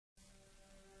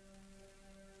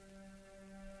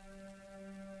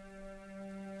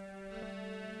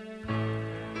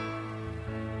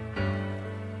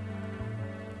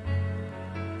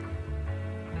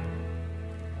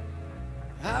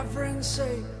My friends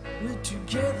say we're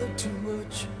together too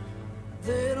much.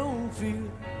 They don't feel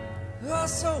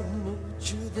so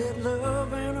much of that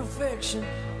love and affection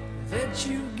that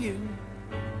you give.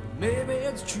 Maybe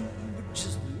it's true, but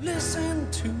just listen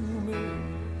to me.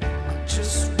 I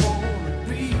just wanna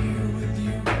be with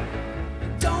you.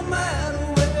 It don't matter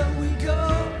where we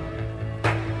go.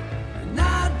 And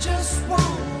I just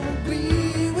wanna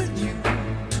be with you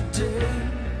today.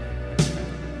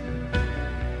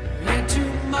 And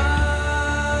tomorrow,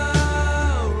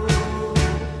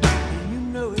 and you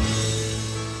know it.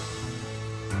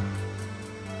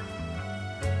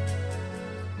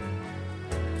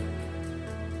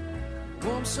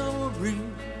 Warm summer breeze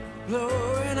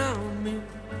blowing on me,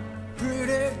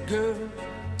 pretty girl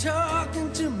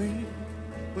talking to me.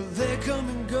 Well, they come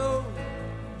and go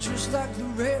just like the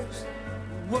rest.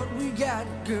 What we got,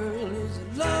 girl, is a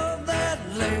love that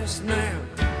lasts. Now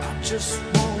I just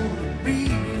wanna be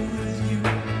with you.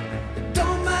 It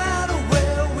don't matter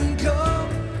where we go.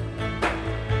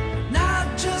 And I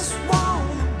just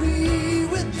wanna be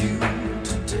with you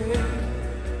today.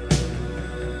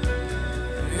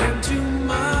 And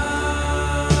tomorrow.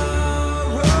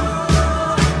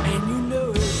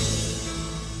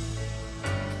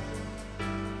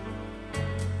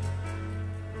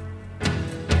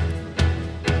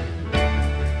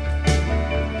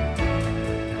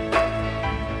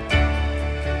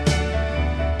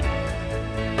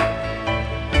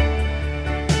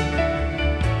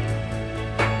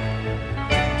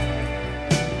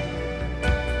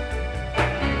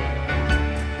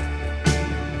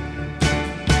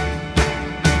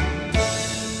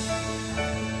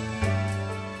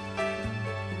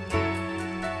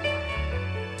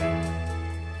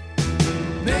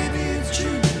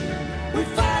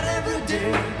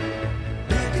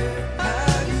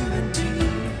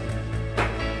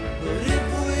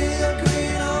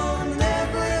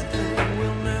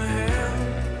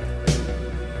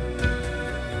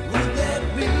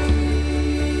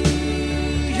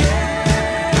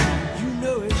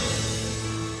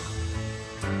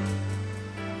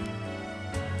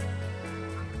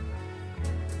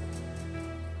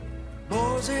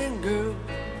 Boys and girls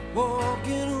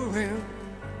walking around,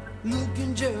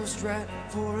 looking just right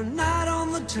for a night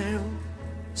on the town.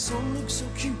 Some look so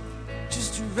cute,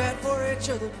 just too right for each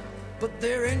other, but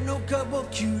there ain't no couple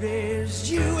cute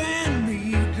as you and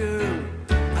me, girl.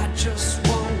 I just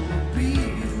wanna be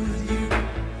with you.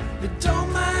 It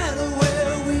don't matter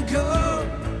where we go.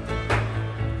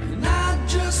 And I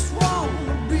just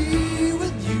wanna be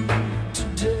with you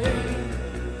today.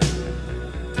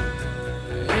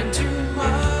 And today.